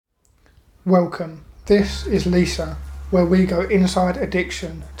Welcome. This is Lisa, where we go inside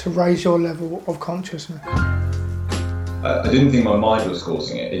addiction to raise your level of consciousness. I didn't think my mind was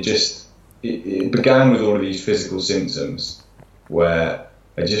causing it. It began with all of these physical symptoms where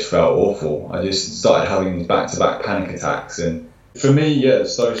I just felt awful. I just started having these back-to-back panic attacks. And for me,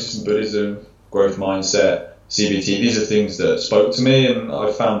 Stoicism, Buddhism, growth mindset, CBT, these are things that spoke to me and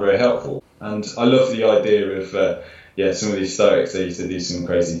I found very helpful. And I love the idea of, some of these Stoics, they used to do some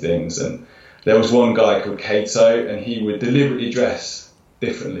crazy things. And there was one guy called Cato, and he would deliberately dress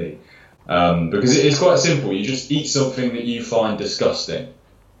differently. Because it is quite simple. You just eat something that you find disgusting,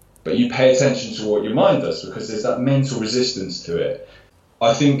 but you pay attention to what your mind does because there's that mental resistance to it.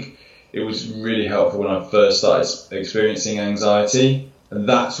 I think it was really helpful when I first started experiencing anxiety, and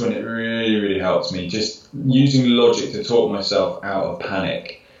that's when it really, really helped me, just using logic to talk myself out of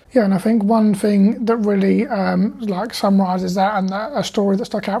panic. Yeah, and I think one thing that really summarises that, and a story that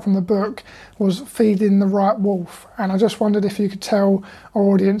stuck out from the book, was feeding the right wolf. And I just wondered if you could tell our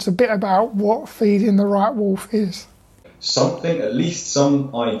audience a bit about what feeding the right wolf is. Something, at least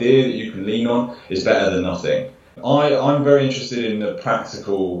some idea that you can lean on, is better than nothing. I'm very interested in the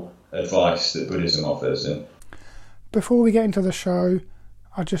practical advice that Buddhism offers. And before we get into the show,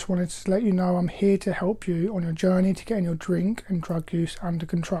 I just wanted to let you know I'm here to help you on your journey to getting your drink and drug use under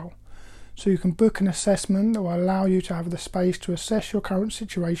control. So you can book an assessment that will allow you to have the space to assess your current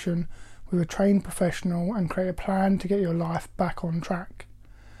situation with a trained professional and create a plan to get your life back on track.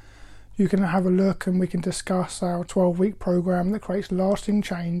 You can have a look and we can discuss our 12-week program that creates lasting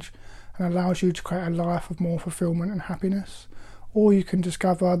change and allows you to create a life of more fulfillment and happiness. Or you can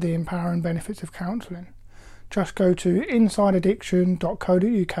discover the empowering benefits of counselling. Just go to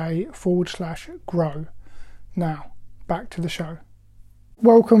insideaddiction.co.uk/grow. Now, back to the show.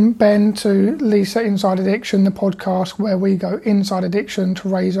 Welcome, Ben, to Lisa Inside Addiction, the podcast where we go inside addiction to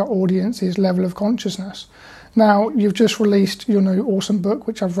raise our audience's level of consciousness. Now, you've just released your new awesome book,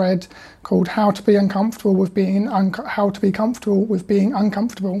 which I've read, called How to Be Comfortable with Being Uncomfortable,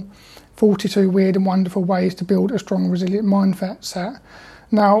 42 Weird and Wonderful Ways to Build a Strong, Resilient Mindset.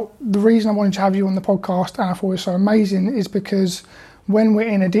 Now, the reason I wanted to have you on the podcast, and I thought it was so amazing, is because when we're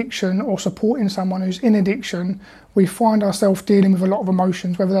in addiction or supporting someone who's in addiction, we find ourselves dealing with a lot of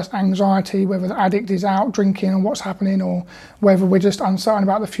emotions, whether that's anxiety, whether the addict is out drinking and what's happening, or whether we're just uncertain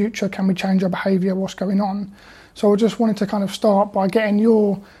about the future, can we change our behaviour, what's going on. So I just wanted to kind of start by getting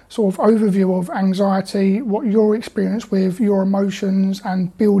your sort of overview of anxiety, what your experience with your emotions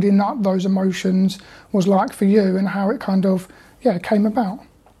and building up those emotions was like for you, and how it kind of came about.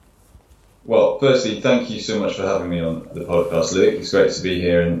 Well, firstly, thank you so much for having me on the podcast, Luke. It's great to be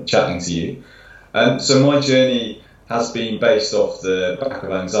here and chatting to you. So my journey has been based off the back of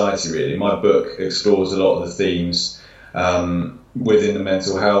anxiety, really. My book explores a lot of the themes within the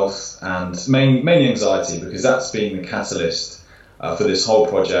mental health and mainly anxiety, because that's been the catalyst for this whole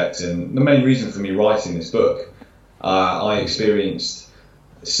project and the main reason for me writing this book. I experienced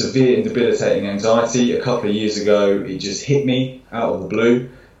severe and debilitating anxiety a couple of years ago. It just hit me out of the blue,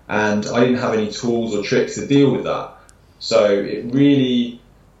 and I didn't have any tools or tricks to deal with that. So it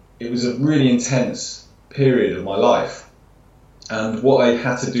was a really intense period of my life, and what I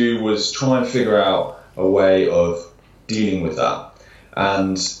had to do was try and figure out a way of dealing with that.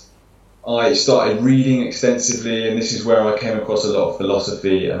 And I started reading extensively, and this is where I came across a lot of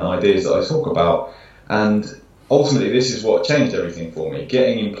philosophy and ideas that I talk about. And ultimately, this is what changed everything for me,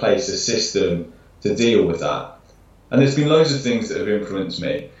 getting in place a system to deal with that. And there's been loads of things that have influenced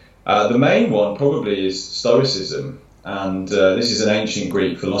me. The main one probably is Stoicism. And this is an ancient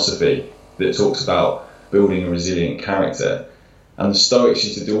Greek philosophy that talks about building a resilient character. And the Stoics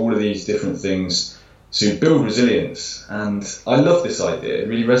used to do all of these different things to build resilience. And I love this idea. It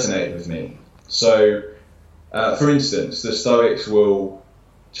really resonated with me. So, for instance, the Stoics will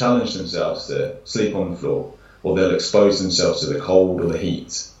challenge themselves to sleep on the floor, or they'll expose themselves to the cold or the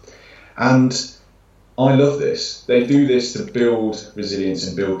heat. And I love this. They do this to build resilience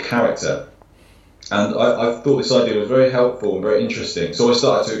and build character. And I thought this idea was very helpful and very interesting. So I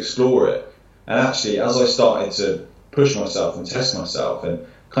started to explore it. And actually, as I started to push myself and test myself and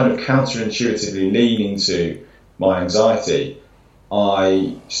kind of counterintuitively lean into my anxiety,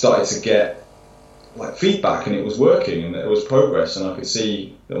 I started to get feedback, and it was working, and there was progress, and I could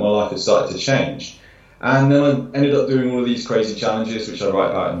see that my life had started to change. And then I ended up doing all of these crazy challenges, which I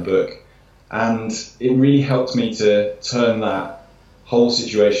write about in the book. And it really helped me to turn that whole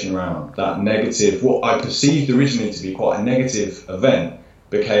situation around. That negative, what I perceived originally to be quite a negative event,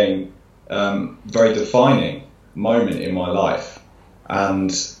 became very defining moment in my life. And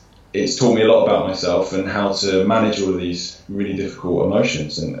it's taught me a lot about myself and how to manage all of these really difficult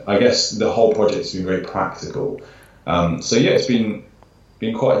emotions. And I guess the whole project's been very practical. So yeah, it's been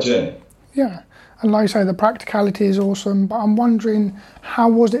quite a journey. Yeah. And like you say, the practicality is awesome, but I'm wondering, how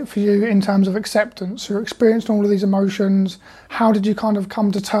was it for you in terms of acceptance? You're experiencing all of these emotions. How did you kind of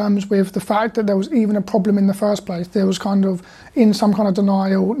come to terms with the fact that there was even a problem in the first place? There was kind of in some kind of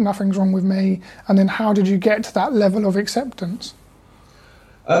denial, nothing's wrong with me. And then how did you get to that level of acceptance?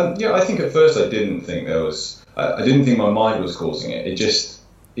 Yeah, I think at first I didn't think I didn't think my mind was causing it.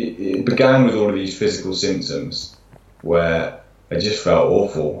 It began with all of these physical symptoms where I just felt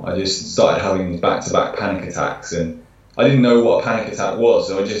awful. I just started having these back-to-back panic attacks, and I didn't know what a panic attack was,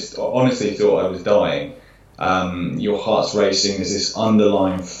 so I just honestly thought I was dying. Your heart's racing, there's this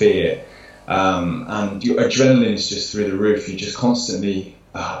underlying fear, and your adrenaline is just through the roof. You're just constantly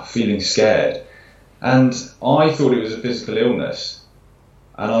feeling scared. And I thought it was a physical illness,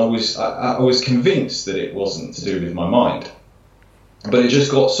 and I was convinced that it wasn't to do with my mind. But it just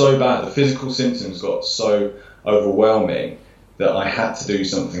got so bad, the physical symptoms got so overwhelming that I had to do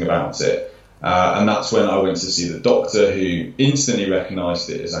something about it. And that's when I went to see the doctor, who instantly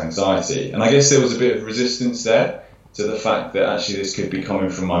recognised it as anxiety. And I guess there was a bit of resistance there to the fact that actually this could be coming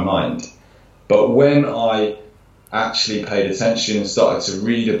from my mind. But when I actually paid attention and started to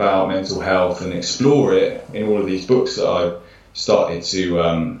read about mental health and explore it in all of these books that I started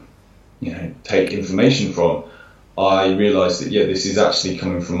to take information from, I realised that, yeah, this is actually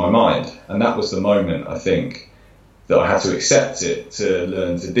coming from my mind. And that was the moment, I think, that I had to accept it to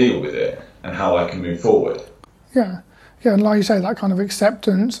learn to deal with it and how I can move forward. Yeah, and like you say, that kind of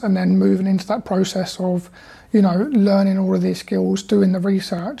acceptance and then moving into that process of, learning all of these skills, doing the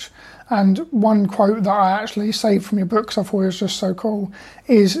research. And one quote that I actually saved from your books I thought was just so cool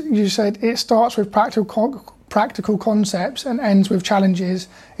is you said, it starts with practical concepts and ends with challenges.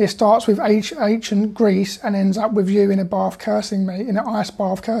 It starts with ancient Greece and ends up with you in a bath cursing me, in an ice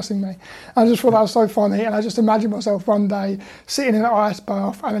bath cursing me. I just thought that was so funny, and I just imagined myself one day sitting in an ice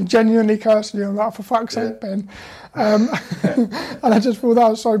bath and genuinely cursing you. I'm like, for fuck's sake, Ben. And I just thought that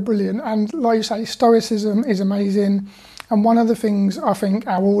was so brilliant. And like you say, Stoicism is amazing. And one of the things I think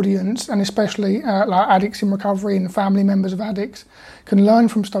our audience, and especially like addicts in recovery and family members of addicts, can learn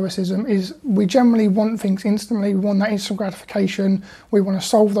from Stoicism is we generally want things instantly. We want that instant gratification. We want to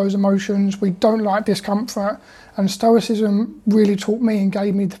solve those emotions. We don't like discomfort. And Stoicism really taught me and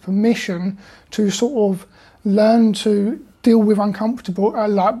gave me the permission to sort of learn to deal with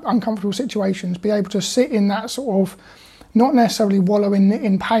uncomfortable situations, be able to sit in that sort of, not necessarily wallowing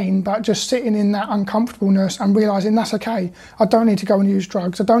in pain, but just sitting in that uncomfortableness and realising that's okay. I don't need to go and use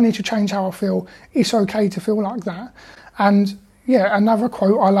drugs. I don't need to change how I feel. It's okay to feel like that. And yeah, another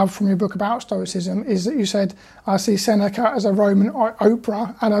quote I love from your book about Stoicism is that you said, I see Seneca as a Roman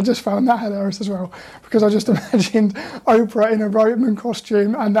Oprah, and I just found that hilarious as well, because I just imagined Oprah in a Roman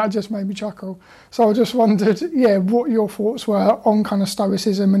costume, and that just made me chuckle. So I just wondered, what your thoughts were on kind of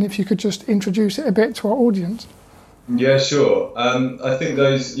Stoicism, and if you could just introduce it a bit to our audience. Yeah, sure. I think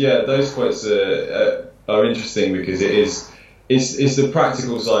those quotes are interesting because it's the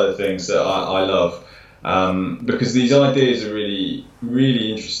practical side of things that I love, because these ideas are really,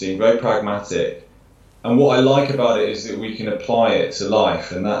 really interesting, very pragmatic. And what I like about it is that we can apply it to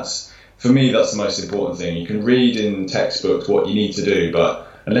life, and for me that's the most important thing. You can read in textbooks what you need to do, but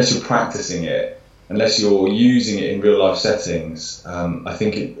unless you're practicing it, unless you're using it in real life settings, I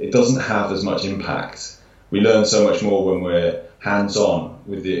think it doesn't have as much impact. We learn so much more when we're hands-on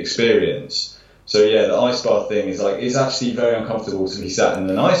with the experience. So yeah, the ice bath thing is it's actually very uncomfortable to be sat in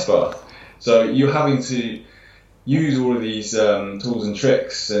an ice bath. So you're having to use all of these tools and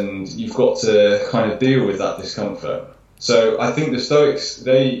tricks, and you've got to kind of deal with that discomfort. So I think the Stoics,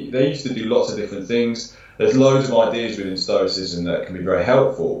 they used to do lots of different things. There's loads of ideas within Stoicism that can be very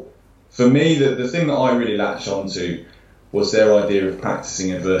helpful. For me, the thing that I really latched onto was their idea of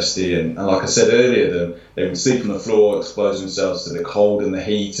practicing adversity. And like I said earlier, they would sleep on the floor, expose themselves to the cold and the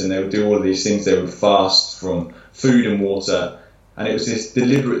heat, and they would do all of these things. They would fast from food and water. And it was this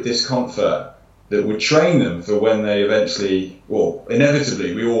deliberate discomfort that would train them for when they inevitably,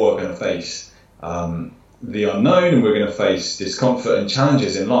 we all are going to face the unknown, and we're going to face discomfort and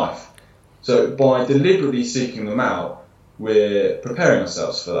challenges in life. So by deliberately seeking them out, we're preparing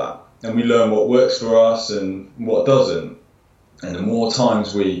ourselves for that. And we learn what works for us and what doesn't. And the more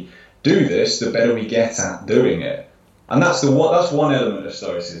times we do this, the better we get at doing it. And that's one element of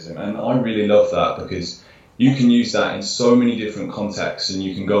Stoicism. And I really love that, because you can use that in so many different contexts, and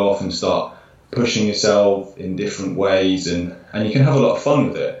you can go off and start pushing yourself in different ways, and you can have a lot of fun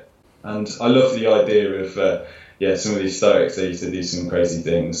with it. And I love the idea of yeah, some of these Stoics, they used to do some crazy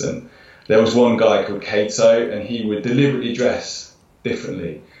things. And there was one guy called Cato, and he would deliberately dress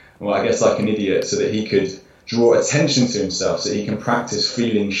differently, well, I guess like an idiot, so that he could draw attention to himself, so that he can practice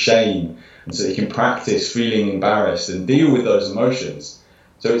feeling shame, and so that he can practice feeling embarrassed and deal with those emotions.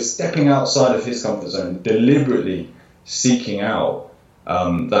 So it's stepping outside of his comfort zone, deliberately seeking out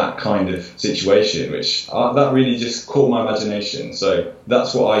that kind of situation, which that really just caught my imagination. So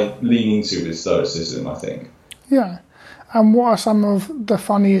that's what I lean into with Stoicism, I think. Yeah. And what are some of the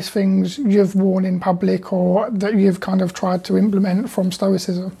funniest things you've worn in public or that you've kind of tried to implement from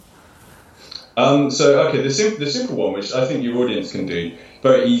Stoicism? The simple one, which I think your audience can do,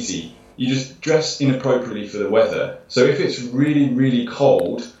 very easy. You just dress inappropriately for the weather. So if it's really, really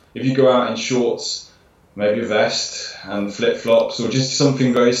cold, if you go out in shorts, maybe a vest and flip-flops, or just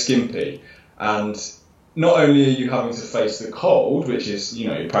something very skimpy, and not only are you having to face the cold, which is,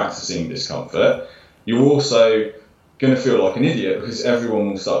 you're practicing discomfort, you're also going to feel like an idiot because everyone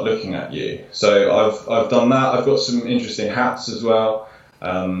will start looking at you. So I've done that. I've got some interesting hats as well,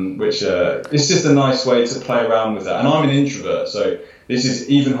 which it's just a nice way to play around with that. And I'm an introvert, so this is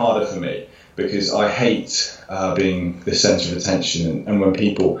even harder for me because I hate being the centre of attention, and when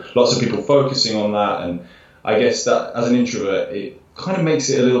lots of people focusing on that, and I guess that as an introvert, it kind of makes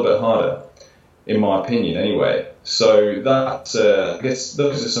it a little bit harder, in my opinion anyway. So that, I guess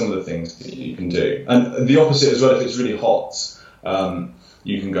those are some of the things that you can do. And the opposite as well, if it's really hot,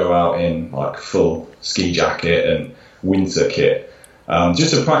 you can go out in like full ski jacket and winter kit,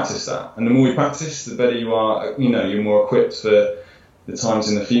 just to practice that. And the more you practice, the better you are, you're more equipped for the times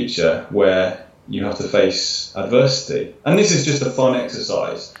in the future where you have to face adversity. And this is just a fun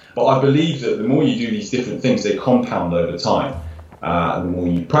exercise, but I believe that the more you do these different things, they compound over time. And the more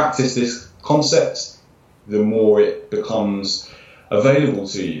you practice this concept, the more it becomes available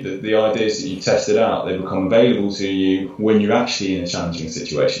to you. The ideas that you tested out, they become available to you when you're actually in a challenging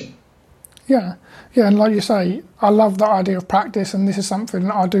situation. Yeah, and like you say, I love that idea of practice, and this is something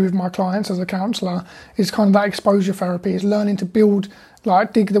that I do with my clients as a counsellor, is kind of that exposure therapy, is learning to build,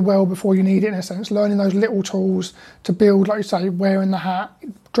 like dig the well before you need it in a sense, learning those little tools to build, like you say, wearing the hat,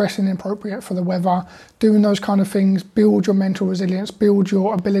 dressing appropriate for the weather, doing those kind of things, build your mental resilience, build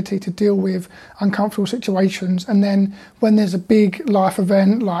your ability to deal with uncomfortable situations. And then when there's a big life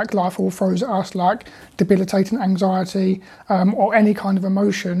event, like life all throws at us, like debilitating anxiety or any kind of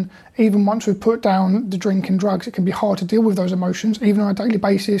emotion, even once we've put down the drink and drugs, it can be hard to deal with those emotions, even on a daily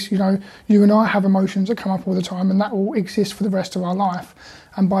basis. You and I have emotions that come up all the time, and that will exist for the rest of our life.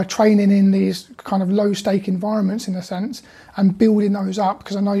 And by training in these kind of low-stake environments, in a sense, and building those up,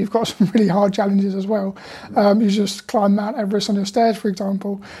 because I know you've got some really hard challenges as well. You just climb Mount Everest on your stairs, for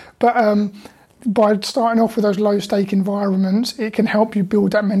example. But by starting off with those low-stake environments, it can help you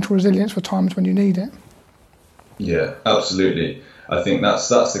build that mental resilience for times when you need it. Yeah, absolutely. I think that's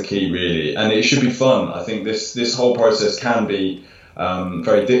the key, really. And it should be fun. I think this whole process can be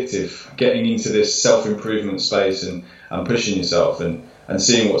very addictive, getting into this self-improvement space and pushing yourself and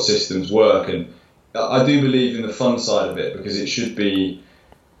seeing what systems work. And I do believe in the fun side of it, because it should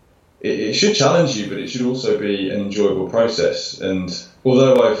challenge you, but it should also be an enjoyable process. And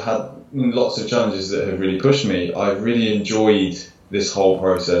although I've had lots of challenges that have really pushed me, I've really enjoyed this whole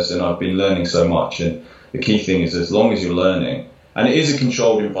process, and I've been learning so much. And the key thing is, as long as you're learning, and it is a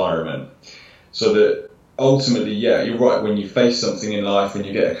controlled environment, so that ultimately, yeah, you're right, when you face something in life, when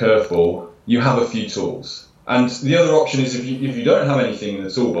you get a curveball, you have a few tools. And the other option is, if you don't have anything in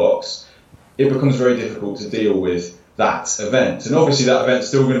the toolbox, it becomes very difficult to deal with that event. And obviously that event's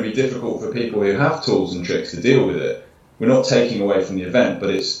still going to be difficult for people who have tools and tricks to deal with it. We're not taking away from the event, but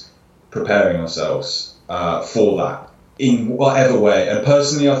it's preparing ourselves for that in whatever way. And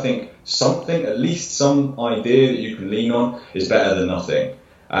personally, I think at least some idea that you can lean on is better than nothing.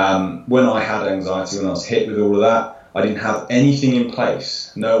 When I had anxiety, when I was hit with all of that, I didn't have anything in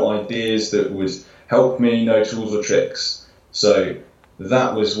place, no ideas that would help me, no tools or tricks. So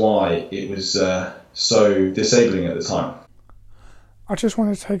that was why it was so disabling at the time. I just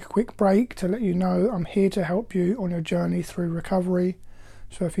wanted to take a quick break to let you know I'm here to help you on your journey through recovery.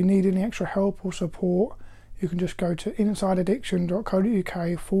 So if you need any extra help or support, you can just go to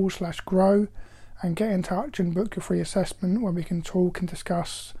insideaddiction.co.uk/grow and get in touch and book your free assessment where we can talk and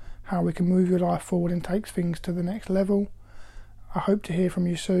discuss how we can move your life forward and take things to the next level. I hope to hear from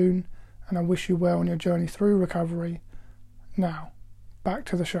you soon, and I wish you well on your journey through recovery. Now, back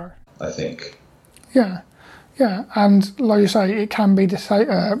to the show. I think. Yeah, and like you say, it can be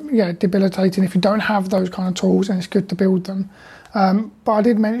debilitating if you don't have those kind of tools, and it's good to build them. But I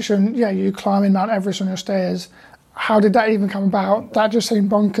did mention, you climbing Mount Everest on your stairs. How did that even come about? That just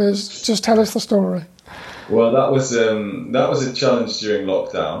seemed bonkers. Just tell us the story. Well, that was a challenge during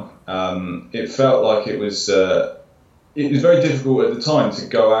lockdown. It felt like it was very difficult at the time to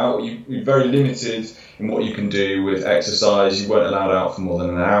go out. You're very limited in what you can do with exercise. You weren't allowed out for more than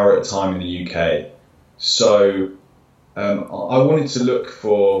an hour at a time in the UK. So I wanted to look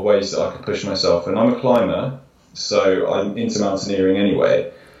for ways that I could push myself. And I'm a climber, so I'm into mountaineering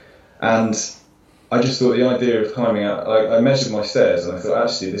anyway. And I just thought the idea of climbing out, I measured my stairs and I thought,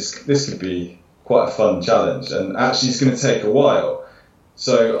 actually, this could be quite a fun challenge. And actually, it's going to take a while.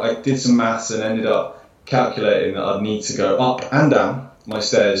 So I did some maths and ended up calculating that I'd need to go up and down my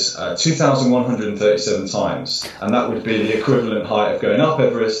stairs 2,137 times, and that would be the equivalent height of going up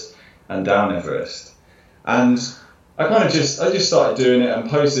Everest and down Everest. And I just started doing it and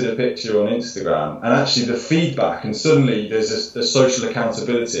posted a picture on Instagram, and actually the feedback, and suddenly there's a social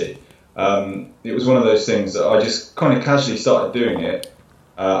accountability. It was one of those things that I just kind of casually started doing it.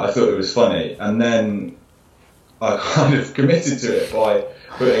 I thought it was funny, and then I kind of committed to it by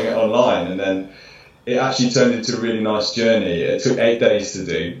putting it online, and then it actually turned into a really nice journey. It took 8 days to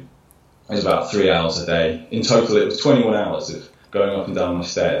do. It was about 3 hours a day. In total, it was 21 hours of going up and down my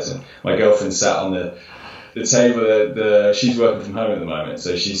stairs. And my girlfriend sat on the table. She's working from home at the moment,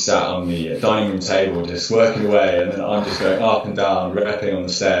 so she sat on the dining room table just working away, and then I'm just going up and down, repping on the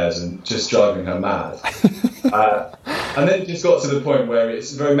stairs and just driving her mad. And then it just got to the point where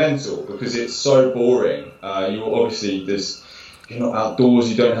it's very mental because it's so boring. You're not outdoors,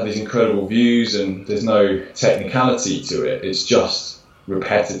 you don't have these incredible views, and there's no technicality to it. It's just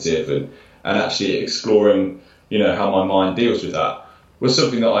repetitive, and actually exploring, how my mind deals with that was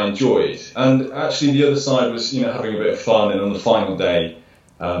something that I enjoyed. And actually the other side was, having a bit of fun. And on the final day,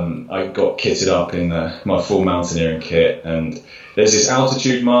 I got kitted up in my full mountaineering kit, and there's this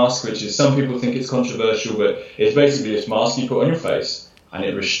altitude mask, which is, some people think it's controversial, but it's basically this mask you put on your face, and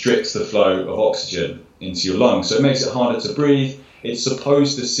it restricts the flow of oxygen into your lungs, so it makes it harder to breathe. It's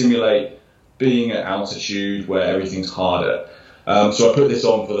supposed to simulate being at altitude where everything's harder. So I put this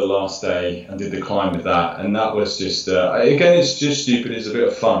on for the last day and did the climb with that, and that was just again, it's just stupid. It's a bit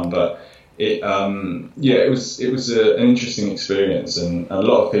of fun, but it was an interesting experience, and a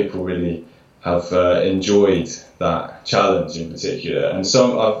lot of people really have enjoyed that challenge in particular. And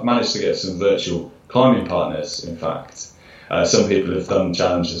I've managed to get some virtual climbing partners. In fact, some people have done the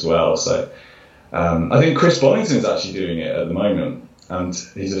challenge as well. So I think Chris Bonington's actually doing it at the moment, and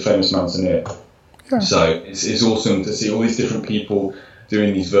he's a famous mountaineer. Yeah. So it's awesome to see all these different people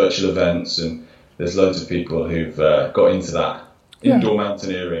doing these virtual events, and there's loads of people who've got into that indoor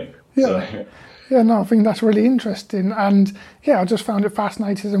mountaineering. Yeah. So. Yeah, no, I think that's really interesting, and I just found it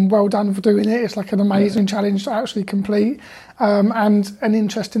fascinating, and well done for doing it. It's like an amazing challenge to actually complete. And an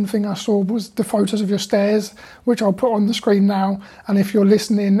interesting thing I saw was the photos of your stairs, which I'll put on the screen now. And if you're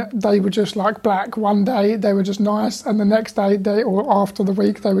listening, they were just like black. One day they were just nice, and the next day or after the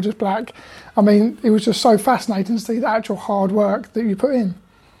week they were just black. I mean, it was just so fascinating to see the actual hard work that you put in.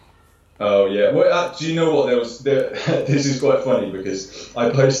 Oh yeah, well, do you know what? This is quite funny because I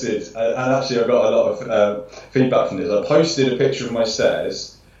posted, and actually I got a lot of feedback from this. I posted a picture of my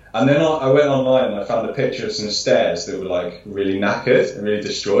stairs, and then I went online and I found a picture of some stairs that were like really knackered and really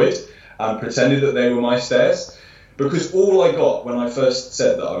destroyed, and pretended that they were my stairs. Because all I got when I first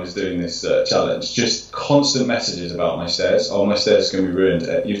said that I was doing this challenge, just constant messages about my stairs. Oh, my stairs are going to be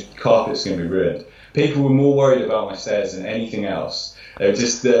ruined. Your carpet's going to be ruined. People were more worried about my stairs than anything else.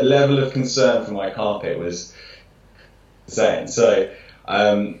 Just the level of concern for my carpet was insane. So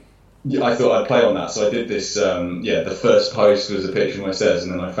I thought I'd play on that. So I did this. The first post was a picture of my stairs,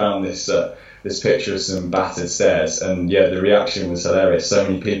 and then I found this picture of some battered stairs, and the reaction was hilarious. So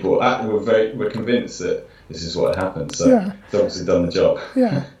many people were convinced that this is what had happened. So it's obviously done the job.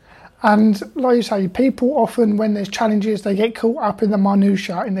 Yeah. And like you say, people often, when there's challenges, they get caught up in the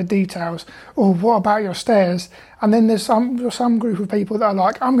minutiae, in the details. Or what about your stairs? And then there's some group of people that are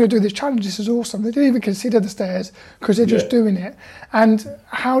like, I'm going to do this challenge, this is awesome. They didn't even consider the stairs because they're just doing it. And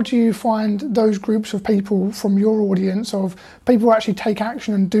how do you find those groups of people from your audience, of people who actually take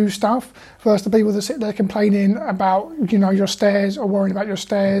action and do stuff, versus the people that sit there complaining about, your stairs or worrying about your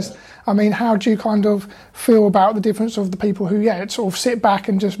stairs? I mean, how do you kind of feel about the difference of the people who, sort of sit back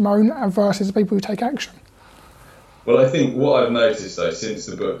and just moan versus the people who take action? Well, I think what I've noticed, though, since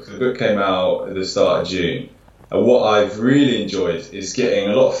the book came out at the start of June, and what I've really enjoyed is getting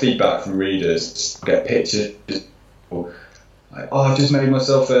a lot of feedback from readers, get pictures, like, I've just made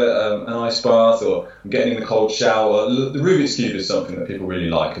myself an ice bath, or I'm getting in the cold shower. The Rubik's Cube is something that people really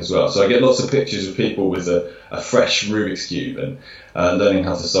like as well. So I get lots of pictures of people with a fresh Rubik's Cube and learning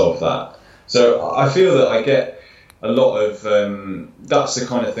how to solve that. So I feel that I get a lot of, that's the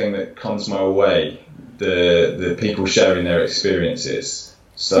kind of thing that comes my way. the people sharing their experiences.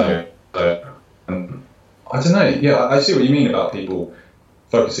 So I don't know. Yeah, I see what you mean about people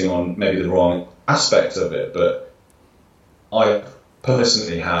focusing on maybe the wrong aspects of it, but I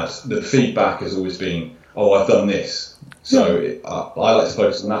personally had the feedback has always been, oh, I've done this. So I like to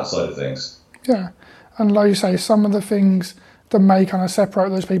focus on that side of things. Yeah, and like you say, some of the things that may kind of separate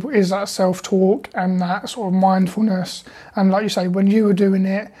those people is that self-talk and that sort of mindfulness. And like you say, when you were doing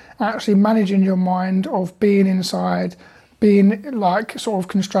it, actually managing your mind of being inside, being like sort of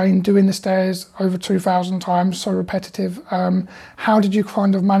constrained, doing the stairs over 2,000 times, so repetitive. How did you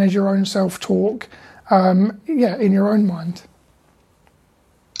kind of manage your own self-talk, in your own mind?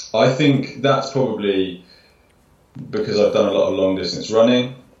 I think that's probably because I've done a lot of long distance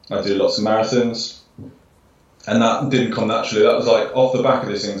running. I do lots of marathons. And that didn't come naturally. That was like off the back of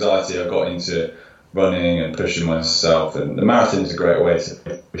this anxiety, I got into running and pushing myself. And the marathon is a great way to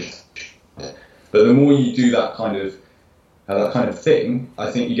push. But the more you do that kind of thing,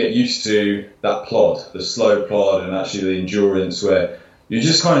 I think you get used to that plod, the slow plod, and actually the endurance where you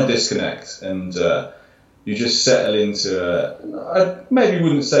just kind of disconnect and you just settle into I maybe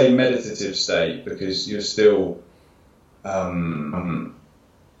wouldn't say meditative state because you're still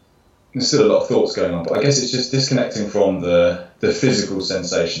there's still a lot of thoughts going on, but I guess it's just disconnecting from the physical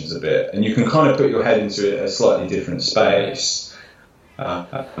sensations a bit, and you can kind of put your head into a slightly different space, which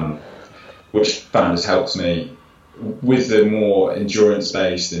I found has helped me with the more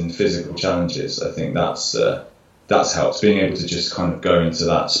endurance-based and physical challenges. I think that's helped, being able to just kind of go into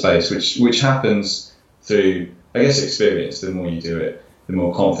that space, which happens through, I guess, experience. The more you do it, the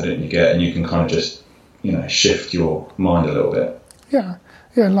more confident you get, and you can kind of just, shift your mind a little bit.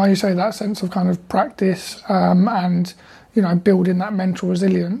 Yeah, like you say, that sense of kind of practice and, building that mental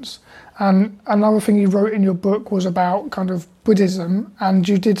resilience. And another thing you wrote in your book was about kind of Buddhism, and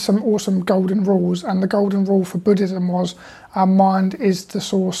you did some awesome golden rules. And the golden rule for Buddhism was our mind is the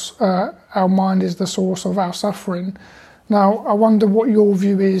source of our suffering. Now, I wonder what your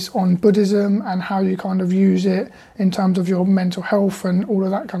view is on Buddhism and how you kind of use it in terms of your mental health and all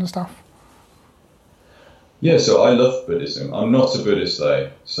of that kind of stuff. Yeah, so I love Buddhism. I'm not a Buddhist though,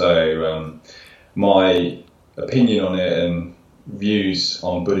 so my opinion on it and views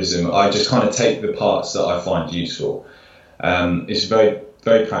on Buddhism, I just kind of take the parts that I find useful. It's very,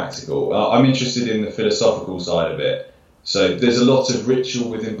 very practical. I'm interested in the philosophical side of it. So there's a lot of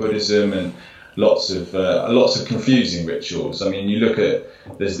ritual within Buddhism and lots of confusing rituals. I mean, you look at,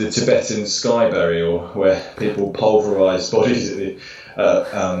 there's the Tibetan sky burial where people pulverize bodies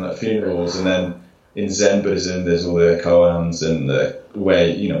at funerals, and then in Zen Buddhism, there's all the koans and the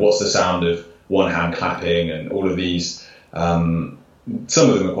way, what's the sound of one hand clapping and all of these. Some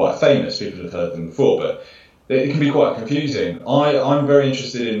of them are quite famous, people have heard them before, but it can be quite confusing. I'm very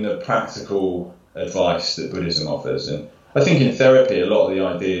interested in the practical advice that Buddhism offers. And I think in therapy, a lot of the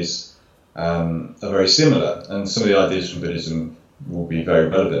ideas are very similar. And some of the ideas from Buddhism will be very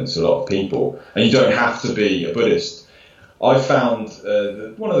relevant to a lot of people. And you don't have to be a Buddhist. I found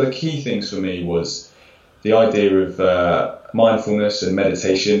one of the key things for me was the idea of mindfulness and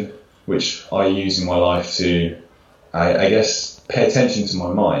meditation, which I use in my life to, I guess, pay attention to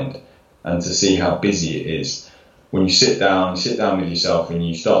my mind and to see how busy it is. When you sit down with yourself and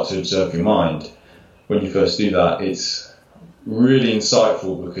you start to observe your mind, when you first do that, it's really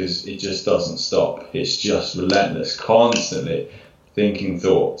insightful because it just doesn't stop. It's just relentless, constantly thinking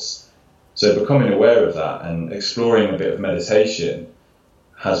thoughts. So becoming aware of that and exploring a bit of meditation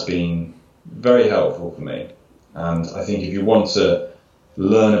has been very helpful for me. And I think if you want to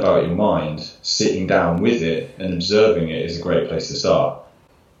learn about your mind, sitting down with it and observing it is a great place to start.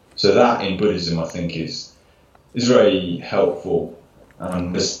 So that in Buddhism, I think, is very helpful.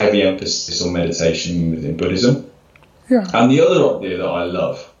 There's heavy emphasis on meditation within Buddhism. Yeah. And the other idea that I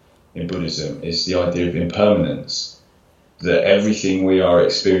love in Buddhism is the idea of impermanence. That everything we are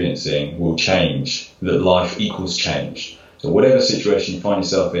experiencing will change, that life equals change. So whatever situation you find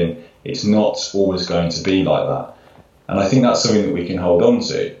yourself in, it's not always going to be like that. And I think that's something that we can hold on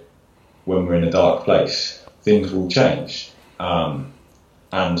to when we're in a dark place. Things will change. And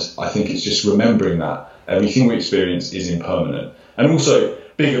I think it's just remembering that everything we experience is impermanent. And also,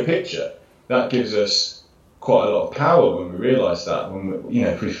 bigger picture, that gives us quite a lot of power when we realise that. When we,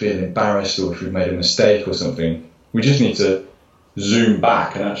 if we feel embarrassed or if we've made a mistake or something, we just need to zoom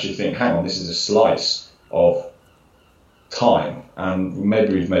back and actually think, hang on, this is a slice of time and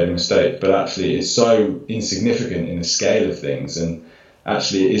maybe we've made a mistake, but actually it's so insignificant in the scale of things, and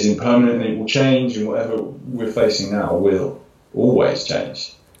actually it is impermanent and it will change, and whatever we're facing now will always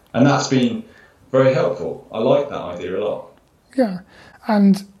change. And that's been very helpful. I like that idea a lot. Yeah,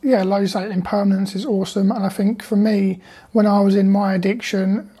 And yeah, like you say, impermanence is awesome. And I think for me, when I was in my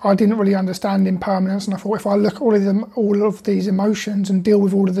addiction, I didn't really understand impermanence. And I thought if I look at all of these emotions and deal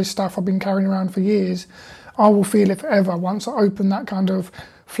with all of this stuff I've been carrying around for years, I will feel it forever. Once I open that kind of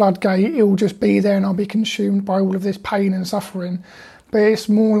floodgate, it will just be there and I'll be consumed by all of this pain and suffering. But it's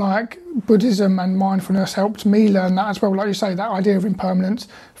more like Buddhism and mindfulness helped me learn that as well. Like you say, that idea of impermanence,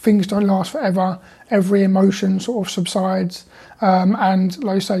 things don't last forever, every emotion sort of subsides, and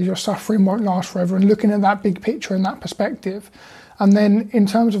like you say, your suffering won't last forever, and looking at that big picture and that perspective. And then in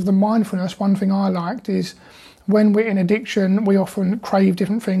terms of the mindfulness, one thing I liked is when we're in addiction, we often crave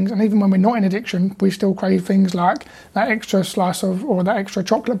different things, and even when we're not in addiction, we still crave things like that extra slice of, or that extra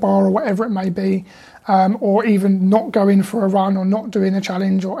chocolate bar, or whatever it may be, or even not going for a run, or not doing a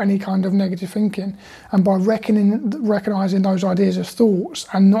challenge, or any kind of negative thinking. And by recognising those ideas as thoughts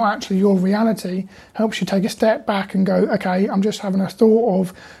and not actually your reality, helps you take a step back and go, okay, I'm just having a thought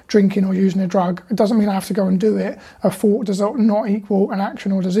of drinking or using a drug. It doesn't mean I have to go and do it. A thought does not equal an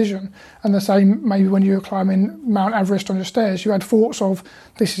action or decision. And the same maybe when you were climbing Mount Everest on your stairs, you had thoughts of,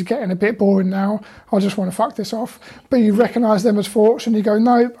 this is getting a bit boring now, I just want to fuck this off. But you recognise them as thoughts and you go,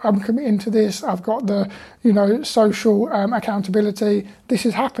 no, I'm committing to this, I've got the social accountability, this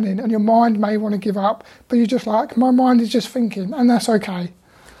is happening. And your mind may want to give up, but you're just like, my mind is just thinking, and that's okay.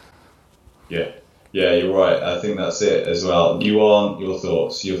 Yeah, you're right. I think that's it as well. You aren't your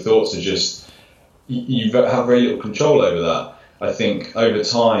thoughts. Your thoughts are just, you have very little control over that. I think over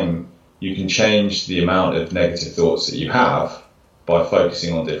time you can change the amount of negative thoughts that you have by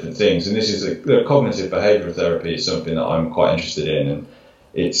focusing on different things. And this is the cognitive behavioural therapy is something that I'm quite interested in, and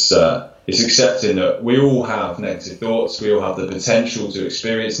it's accepting that we all have negative thoughts. We all have the potential to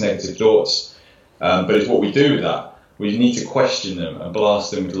experience negative thoughts, but it's what we do with that. We need to question them and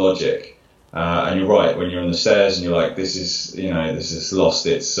blast them with logic. And you're right, when you're on the stairs and you're like, this has lost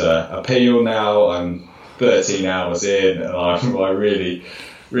its appeal now, I'm 13 hours in and I'm really,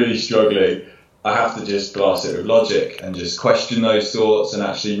 really struggling. I have to just blast it with logic and just question those thoughts and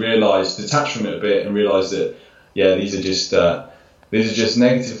actually detach from it a bit and realise that, yeah, these are just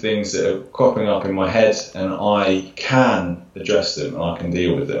negative things that are cropping up in my head, and I can address them and I can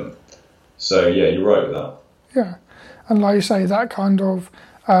deal with them. So yeah, you're right with that. Yeah, and like you say, that kind of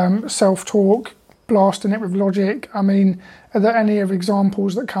self-talk, blasting it with logic. I mean, are there any other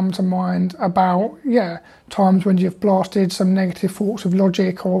examples that come to mind about, times when you've blasted some negative thoughts with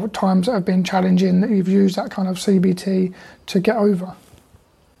logic, or times that have been challenging that you've used that kind of CBT to get over?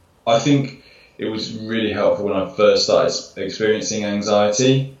 I think it was really helpful when I first started experiencing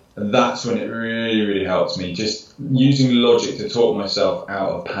anxiety, and that's when it really, really helped me, just using logic to talk myself out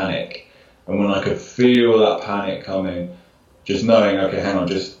of panic. And when I could feel that panic coming, just knowing, okay, hang on,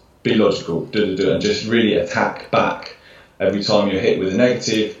 just be logical, and just really attack back. Every time you're hit with a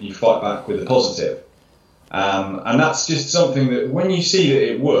negative, you fight back with a positive. And that's just something that when you see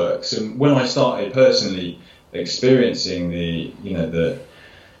that it works, and when I started personally experiencing it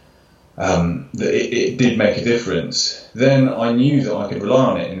did make a difference, then I knew that I could rely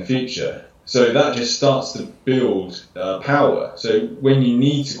on it in the future. So that just starts to build power. So when you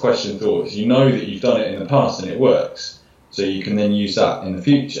need to question thoughts, you know that you've done it in the past and it works. So you can then use that in the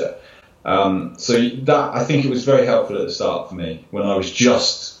future. So that, I think it was very helpful at the start for me when I was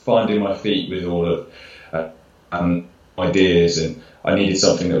just finding my feet with all of ideas, and I needed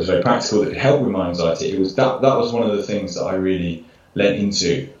something that was very practical that could help with my anxiety. It was that was one of the things that I really lent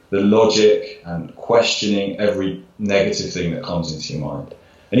into, the logic and questioning every negative thing that comes into your mind.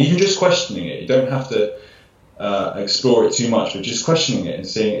 And even just questioning it, you don't have to explore it too much, but just questioning it and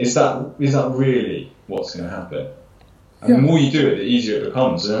seeing, is that really what's going to happen? And the more you do it, the easier it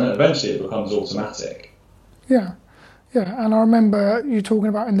becomes, and then eventually it becomes automatic. Yeah, and I remember you talking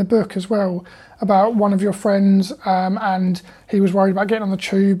about in the book as well, about one of your friends, and he was worried about getting on the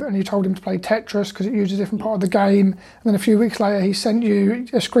tube, and you told him to play Tetris because it used a different part of the game, and then a few weeks later he sent you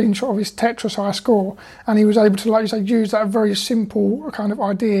a screenshot of his Tetris high score, and he was able to, like you say, use that very simple kind of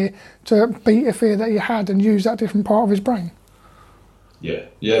idea to beat a fear that he had and use that different part of his brain. Yeah,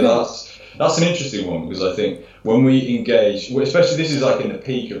 that's an interesting one, because I think when we engage, especially this is like in the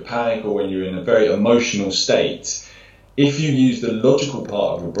peak of panic or when you're in a very emotional state, if you use the logical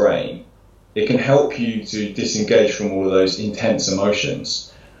part of your brain, it can help you to disengage from all of those intense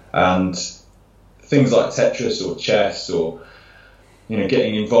emotions. And things like Tetris or chess, or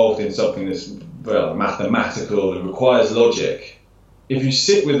getting involved in something that's mathematical and requires logic, if you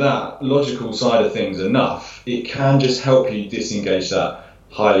sit with that logical side of things enough, it can just help you disengage that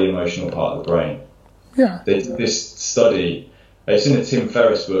highly emotional part of the brain. Yeah. This study, it's in a Tim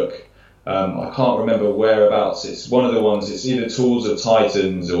Ferriss book, I can't remember whereabouts. It's one of the ones. It's either Tools of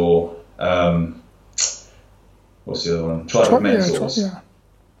Titans or what's the other one? Tribe of Mentors.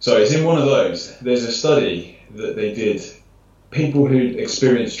 So it's in one of those. There's a study that they did. People who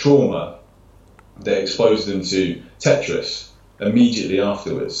experienced trauma, they exposed them to Tetris immediately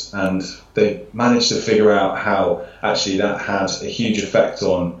afterwards, and they managed to figure out how actually that had a huge effect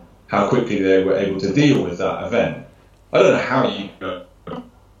on how quickly they were able to deal with that event. I don't know how you do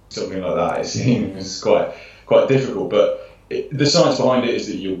something like that. It seems quite difficult, but the science behind it is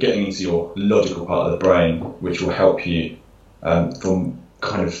that you're getting into your logical part of the brain, which will help you from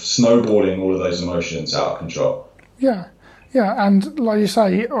kind of snowballing all of those emotions out of control. Yeah, and like you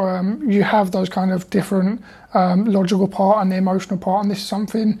say, you have those kind of different logical part and the emotional part, and this is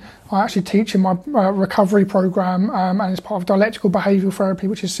something I actually teach in my recovery program, and it's part of dialectical behavioural therapy,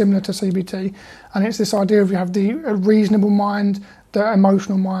 which is similar to CBT, and it's this idea of you have the reasonable mind, the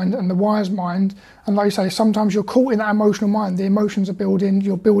emotional mind and the wise mind, and like you say, sometimes you're caught in that emotional mind, the emotions are building,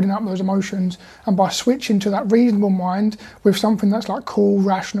 you're building up those emotions, and by switching to that reasonable mind with something that's like cool,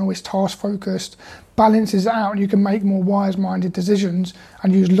 rational, is task focused, balances it out, and you can make more wise-minded decisions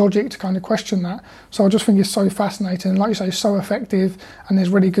and use logic to kind of question that. So I just think it's so fascinating, and like you say, so effective, and there's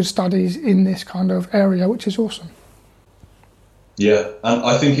really good studies in this kind of area, which is awesome. Yeah, and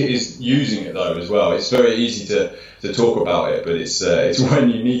I think it is using it though as well. It's very easy to talk about it, but it's when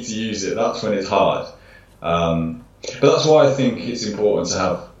you need to use it, that's when it's hard. But that's why I think it's important to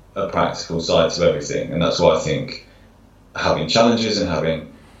have a practical side to everything, and that's why I think having challenges and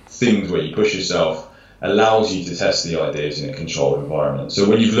having things where you push yourself allows you to test the ideas in a controlled environment. So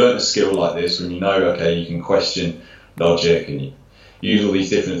when you've learned a skill like this, when you know, okay, you can question logic and you use all these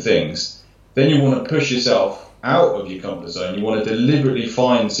different things, then you want to push yourself out of your comfort zone. You want to deliberately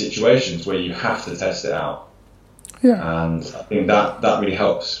find situations where you have to test it out. Yeah. And I think that really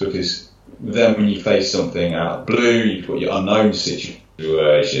helps, because then when you face something out of the blue, you've got your unknown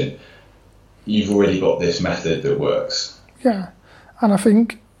situation, you've already got this method that works. Yeah, and I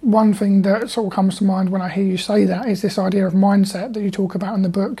think one thing that sort of comes to mind when I hear you say that is this idea of mindset that you talk about in the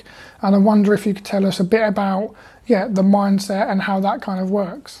book, and I wonder if you could tell us a bit about the mindset and how that kind of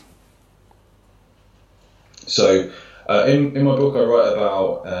works. So in my book I write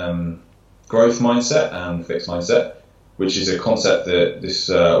about growth mindset and fixed mindset, which is a concept that this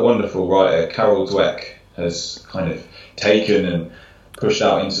wonderful writer Carol Dweck has kind of taken and pushed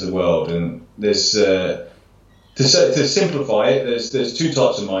out into the world. And there's to simplify it, there's two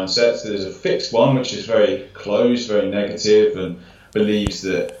types of mindsets. There's a fixed one, which is very closed, very negative, and believes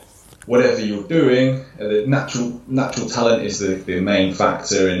that whatever you're doing, the natural talent is the main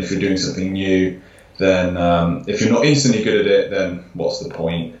factor, and if you're doing something new, then if you're not instantly good at it, then what's the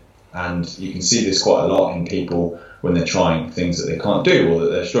point? And you can see this quite a lot in people when they're trying things that they can't do or that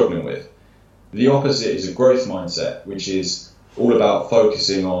they're struggling with. The opposite is a growth mindset, which is all about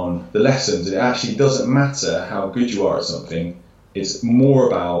focusing on the lessons. It actually doesn't matter how good you are at something. It's more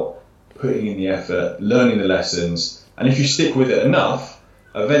about putting in the effort, learning the lessons, and if you stick with it enough,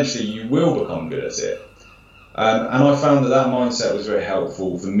 eventually you will become good at it. And I found that mindset was very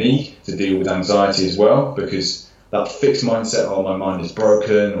helpful for me to deal with anxiety as well, because that fixed mindset, oh, my mind is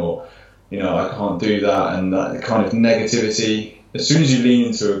broken, or, I can't do that, and that kind of negativity, as soon as you lean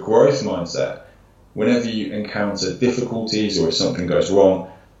into a growth mindset, whenever you encounter difficulties or if something goes wrong,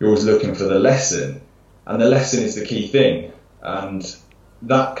 you're always looking for the lesson, and the lesson is the key thing, and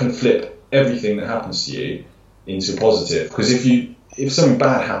that can flip everything that happens to you into positive, because if something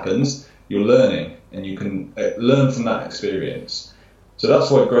bad happens, you're learning, and you can learn from that experience. So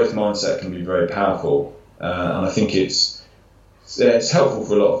that's why growth mindset can be very powerful, and I think it's helpful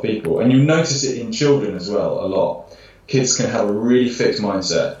for a lot of people, and you notice it in children as well a lot. Kids can have a really fixed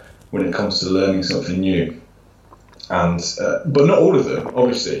mindset when it comes to learning something new, and but not all of them,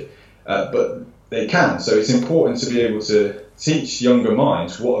 obviously, but they can. So it's important to be able to teach younger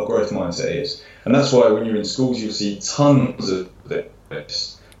minds what a growth mindset is, and that's why when you're in schools you'll see tons of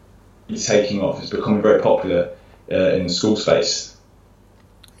this taking off. It's becoming very popular in the school space.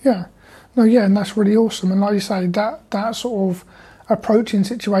 And that's really awesome. And like you say, that sort of approaching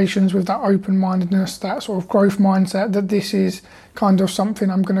situations with that open-mindedness, that sort of growth mindset, that this is kind of something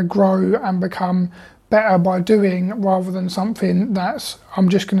I'm going to grow and become better by doing, rather than something that's I'm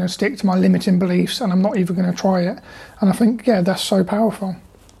just going to stick to my limiting beliefs and I'm not even going to try it. And I think, that's so powerful.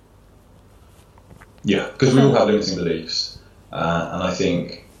 Yeah, because we all have limiting beliefs, and I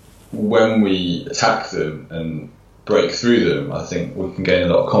think when we attack them and break through them, I think we can gain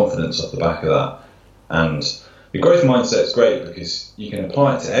a lot of confidence off the back of that. And the growth mindset is great because you can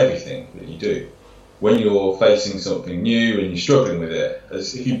apply it to everything that you do. when you're facing something new and you're struggling with it,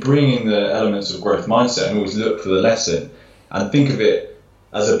 as if you bring in the elements of growth mindset and always look for the lesson and think of it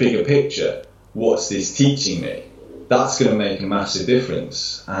as a bigger picture, what's this teaching me? That's going to make a massive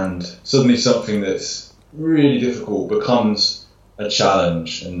difference. And suddenly something that's really difficult becomes a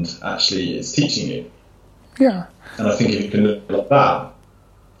challenge and actually it's teaching you. Yeah. And I think if you can look like that,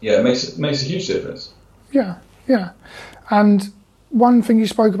 yeah, it makes a huge difference. Yeah, yeah. And one thing you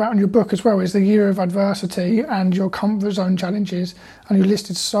spoke about in your book as well is the year of adversity and your comfort zone challenges, and you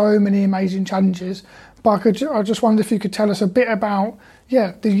listed so many amazing challenges. But I just wonder if you could tell us a bit about,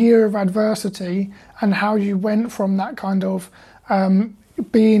 the year of adversity and how you went from that kind of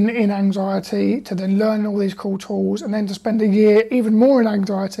being in anxiety to then learning all these cool tools and then to spend a year even more in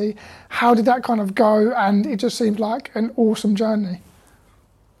anxiety. How did that kind of go? And it just seemed like an awesome journey.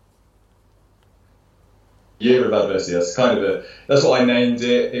 Year of adversity, that's what I named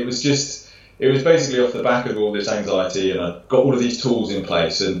it. It was basically off the back of all this anxiety, and I got all of these tools in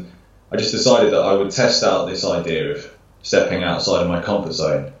place, and I just decided that I would test out this idea of stepping outside of my comfort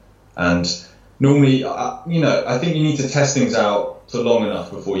zone. And normally, I think you need to test things out for long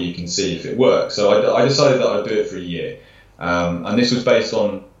enough before you can see if it works. So I decided that I'd do it for a year, and this was based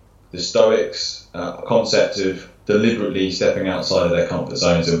on the Stoics' concept of deliberately stepping outside of their comfort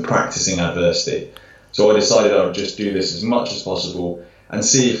zones and practicing adversity. So I decided I would just do this as much as possible and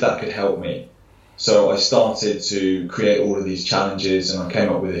see if that could help me. So I started to create all of these challenges, and I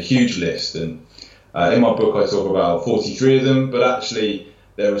came up with a huge list. And in my book, I talk about 43 of them, but actually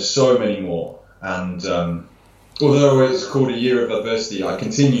there were so many more. And although it's called a year of adversity, I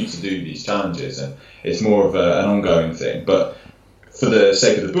continue to do these challenges, and it's more of an ongoing thing. But for the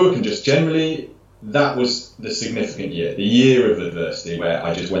sake of the book and just generally, that was the significant year, the year of adversity, where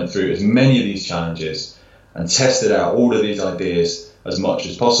I just went through as many of these challenges and tested out all of these ideas as much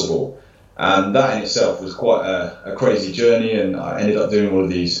as possible. And that in itself was quite a crazy journey, and I ended up doing all of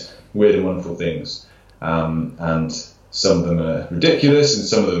these weird and wonderful things. And some of them are ridiculous, and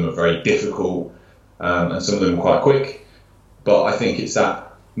some of them are very difficult, and some of them are quite quick. But I think it's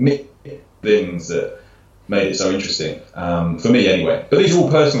that mix of things that made it so interesting, for me anyway. But these are all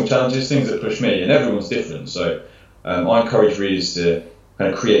personal challenges, things that push me, and everyone's different. So I encourage readers to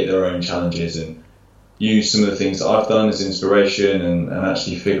kind of create their own challenges and use some of the things that I've done as inspiration, and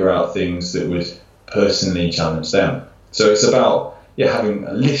actually figure out things that would personally challenge them. So it's about having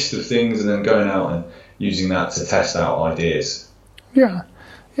a list of things and then going out and using that to test out ideas. Yeah.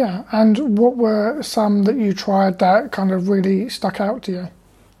 And what were some that you tried that kind of really stuck out to you?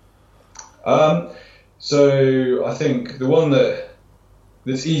 So I think the one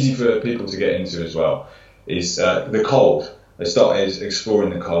that's easy for people to get into as well is the cold. I started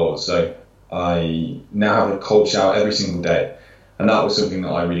exploring the cold. So I now have a cold shower every single day. And that was something that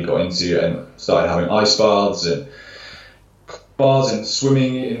I really got into, and started having ice baths and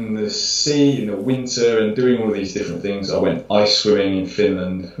swimming in the sea in the winter and doing all of these different things. I went ice swimming in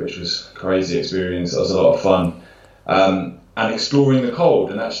Finland, which was a crazy experience. That was a lot of fun. And exploring the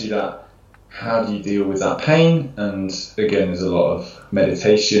cold, and actually how do you deal with that pain? And again, there's a lot of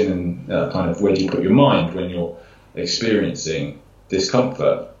meditation and kind of where do you put your mind when you're experiencing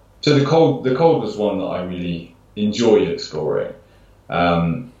discomfort. So the cold was one that I really enjoyed exploring.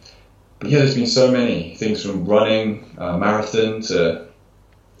 But there's been so many things, from running a marathon to,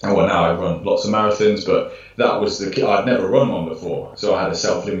 now I run lots of marathons, but that was I'd never run one before, so I had a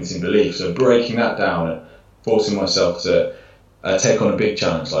self-limiting belief. So breaking that down and forcing myself to take on a big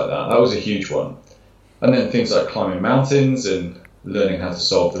challenge like that was a huge one. And then things like climbing mountains and learning how to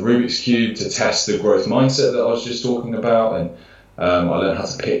solve the Rubik's Cube to test the growth mindset that I was just talking about. And I learned how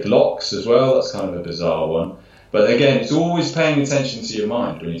to pick locks as well. That's kind of a bizarre one. But again, it's always paying attention to your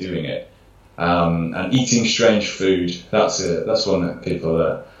mind when you're doing it. And eating strange food, that's one that people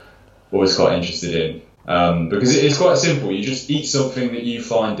are always quite interested in. Because it's quite simple. You just eat something that you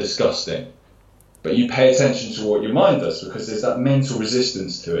find disgusting, but you pay attention to what your mind does, because there's that mental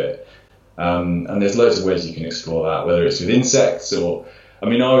resistance to it. And there's loads of ways you can explore that, whether it's with insects or,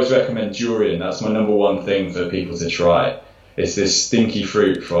 I always recommend durian. That's my number one thing for people to try. It's this stinky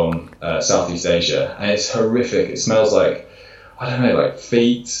fruit from Southeast Asia, and it's horrific. It smells like, like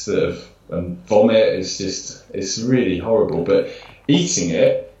feet and vomit. It's really horrible. But eating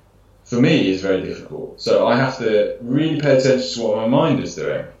it, for me, is very difficult. So I have to really pay attention to what my mind is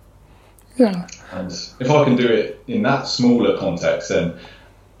doing. Yeah. And if I can do it in that smaller context, then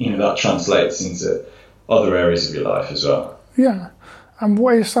that translates into other areas of your life as well. Yeah. And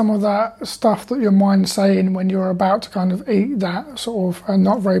what is some of that stuff that your mind's saying when you're about to kind of eat that sort of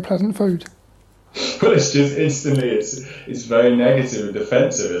not very pleasant food? But it's just instantly, it's very negative and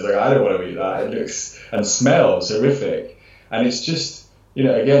defensive. It's like, I don't want to eat that. It looks and smells horrific. And it's just,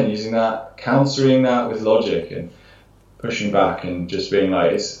 again, using that, countering that with logic and pushing back and just being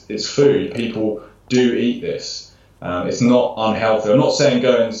like, it's food. People do eat this. It's not unhealthy. I'm not saying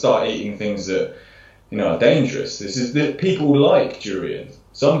go and start eating things that, are dangerous. This is that people like durian.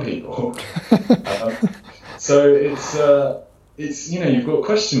 Some people. So it's you've got to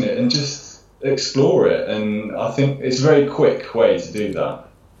question it and just explore it, and I think it's a very quick way to do that.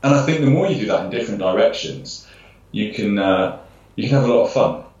 And I think the more you do that in different directions, you can have a lot of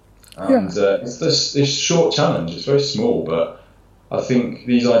fun. And it's this short challenge. It's very small, but I think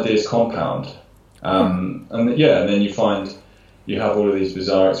these ideas compound. And then you find you have all of these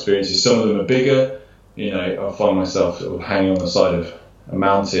bizarre experiences. Some of them are bigger. I find myself sort of hanging on the side of a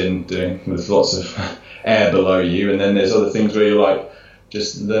mountain with lots of air below you, and then there's other things where you're like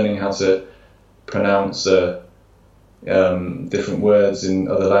just learning how to pronounce different words in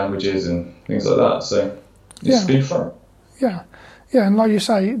other languages and things like that. So it's been fun. Yeah, and like you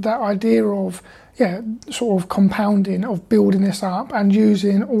say, that idea of sort of compounding, of building this up and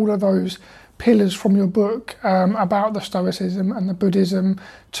using all of those pillars from your book about the Stoicism and the Buddhism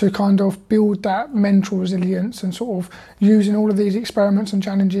to kind of build that mental resilience, and sort of using all of these experiments and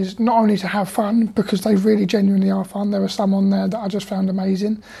challenges not only to have fun, because they really genuinely are fun. There were some on there that I just found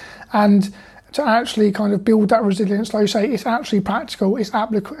amazing, and to actually kind of build that resilience. Like you say, it's actually practical, it's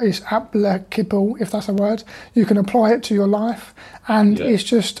applicable, if that's a word. You can apply it to your life, and it's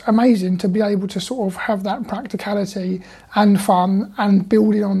just amazing to be able to sort of have that practicality and fun and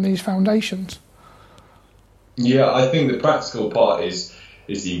building on these foundations. Yeah, I think the practical part is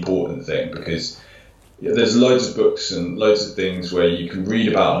the important thing, because there's loads of books and loads of things where you can read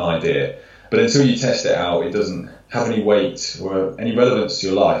about an idea, but until you test it out, it doesn't have any weight or any relevance to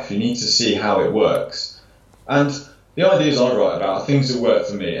your life. You need to see how it works. And the ideas I write about are things that work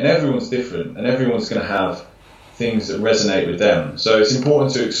for me, and everyone's different, and everyone's going to have things that resonate with them. So it's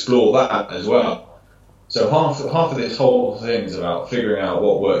important to explore that as well. So half of this whole thing is about figuring out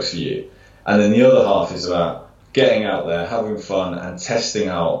what works for you, and then the other half is about getting out there, having fun, and testing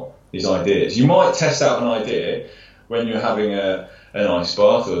out these ideas. You might test out an idea when you're having an ice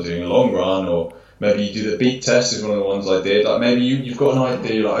bath or doing a long run, or maybe you do the beat test, is one of the ones I did. Like maybe you've got an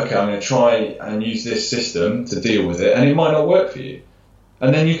idea, you're like, okay, I'm going to try and use this system to deal with it, and it might not work for you.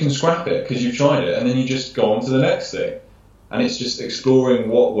 And then you can scrap it because you've tried it, and then you just go on to the next thing. And it's just exploring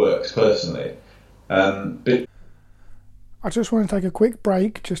what works personally. But I just want to take a quick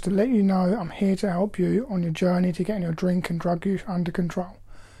break just to let you know I'm here to help you on your journey to getting your drink and drug use under control.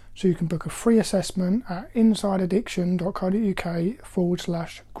 So you can book a free assessment at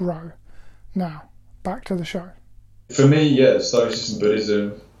insideaddiction.co.uk/grow. Now, back to the show. For me, Stoicism,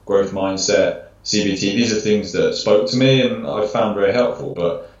 Buddhism, growth mindset, CBT, these are things that spoke to me and I found very helpful.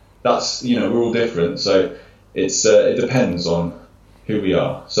 But that's, we're all different, so it depends on who we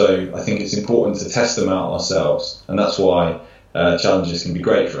are. So I think it's important to test them out ourselves, and that's why challenges can be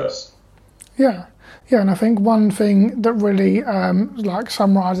great for us. Yeah, and I think one thing that really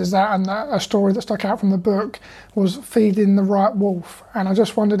summarises that, and a story that stuck out from the book, was feeding the right wolf. And I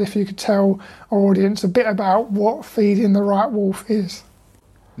just wondered if you could tell our audience a bit about what feeding the right wolf is.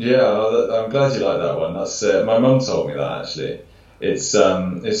 Yeah, I'm glad you like that one. That's my mum told me that, actually. It's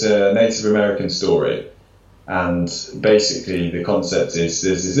a Native American story, and basically the concept is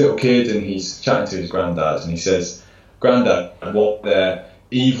there's this little kid and he's chatting to his granddad, and he says, "Granddad, what they're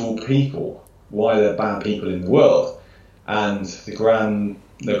evil people? Why they're bad people in the world?" And the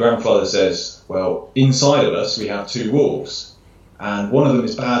grandfather says, "Well, inside of us we have two wolves, and one of them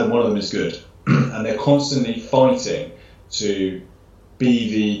is bad and one of them is good, and they're constantly fighting to be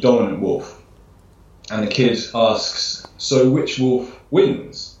the dominant wolf." And the kid asks, "So which wolf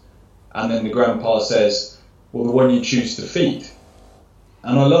wins?" And then the grandpa says, "Well, the one you choose to feed."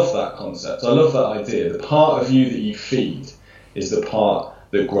 And I love that concept. I love that idea. The part of you that you feed is the part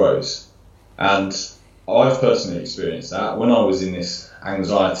that grows. And I've personally experienced that. When I was in this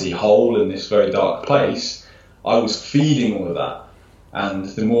anxiety hole, in this very dark place, I was feeding all of that. And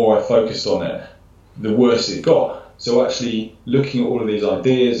the more I focused on it, the worse it got. So actually looking at all of these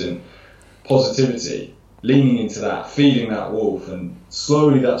ideas and positivity, leaning into that, feeding that wolf, and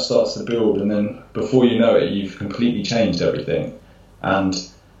slowly that starts to build, and then before you know it, you've completely changed everything. And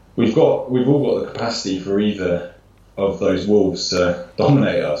we've all got the capacity for either of those wolves to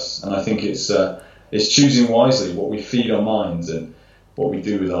dominate us, and I think it's choosing wisely what we feed our minds and what we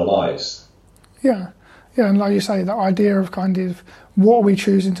do with our lives. Yeah, and like you say, that idea of kind of what are we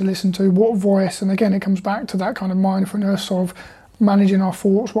choosing to listen to, what voice, and again it comes back to that kind of mindfulness of managing our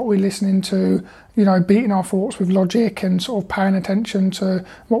thoughts, what we're listening to, beating our thoughts with logic and sort of paying attention to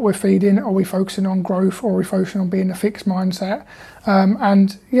what we're feeding. Are we focusing on growth, or are we focusing on being a fixed mindset?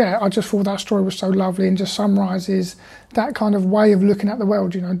 I just thought that story was so lovely and just summarises that kind of way of looking at the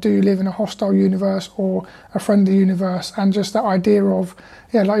world. Do you live in a hostile universe or a friendly universe? And just that idea of,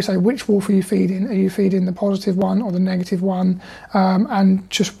 like you say, which wolf are you feeding? Are you feeding the positive one or the negative one? And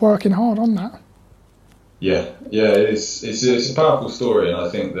just working hard on that. Yeah, it's a powerful story, and I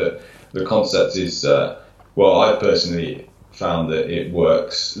think that the concept is, I personally found that it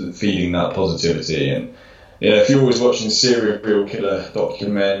works, feeding that positivity. And if you're always watching serial killer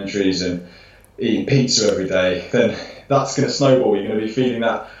documentaries and eating pizza every day, then that's going to snowball. You're going to be feeding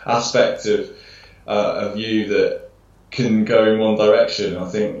that aspect of you that can go in one direction. I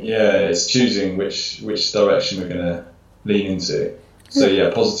think, it's choosing which direction we're going to lean into.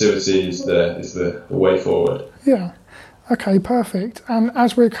 So positivity is the way forward. Yeah. Okay, perfect. And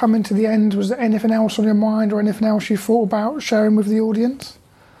as we're coming to the end, was there anything else on your mind or anything else you thought about sharing with the audience?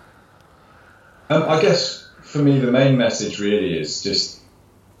 I guess for me the main message really is just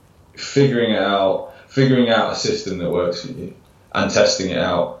figuring out a system that works for you and testing it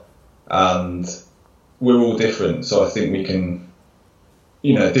out. And we're all different, so I think we can,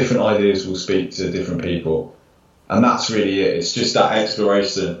 different ideas will speak to different people. And that's really it. It's just that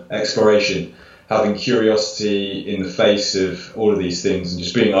exploration, having curiosity in the face of all of these things, and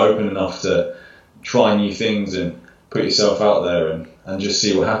just being open enough to try new things and put yourself out there and just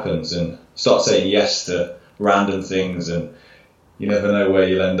see what happens, and start saying yes to random things, and you never know where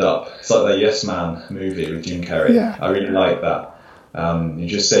you'll end up. It's like that Yes Man movie with Jim Carrey. Yeah. I really like that. You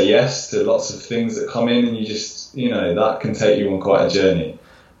just say yes to lots of things that come in, and you just, that can take you on quite a journey.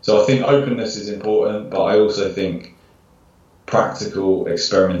 So I think openness is important, but I also think practical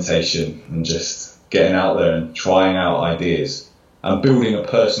experimentation and just getting out there and trying out ideas and building a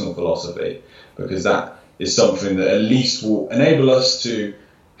personal philosophy, because that is something that at least will enable us to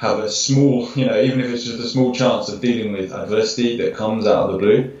have a small, even if it's just a small chance of dealing with adversity that comes out of the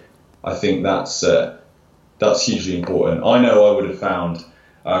blue. I think that's hugely important. I know I would have found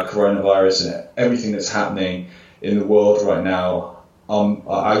coronavirus and everything that's happening in the world right now,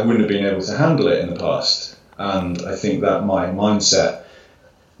 I wouldn't have been able to handle it in the past. And I think that my mindset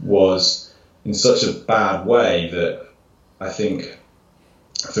was in such a bad way that I think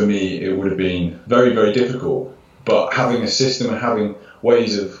for me it would have been very, very difficult. But having a system and having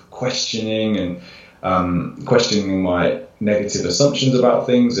ways of questioning and questioning my negative assumptions about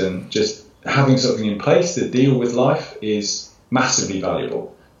things, and just having something in place to deal with life is massively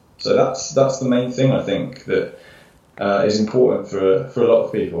valuable. So that's the main thing I think that is important for a lot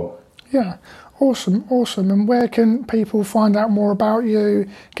of people. Yeah, awesome. And where can people find out more about you,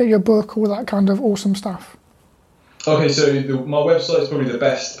 get your book, all that kind of awesome stuff? Okay, so my website is probably the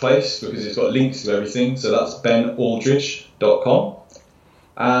best place because it's got links to everything. So that's benaldridge.com.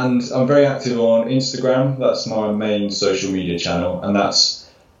 And I'm very active on Instagram. That's my main social media channel, and that's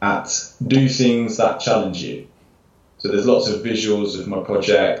at Do Things That Challenge You. So there's lots of visuals of my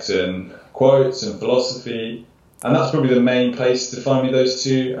project and quotes and philosophy, and that's probably the main place to find me, those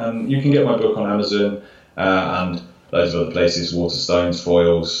two. And you can get my book on Amazon and loads of other places, Waterstones,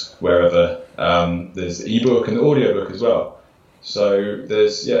 Foils, wherever. There's the ebook and the audiobook as well. So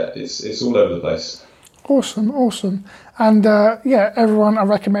there's, it's all over the place. Awesome. And everyone, I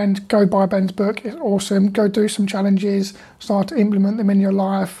recommend go buy Ben's book. It's awesome. Go do some challenges, start to implement them in your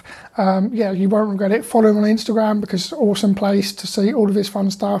life. You won't regret it. Follow him on Instagram because it's an awesome place to see all of his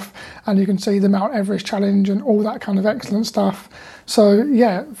fun stuff, and you can see the Mount Everest challenge and all that kind of excellent stuff. So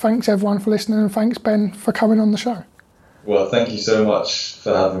thanks everyone for listening, and thanks Ben for coming on the show. Well, thank you so much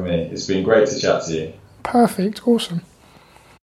for having me. It's been great to chat to you. Perfect. Awesome.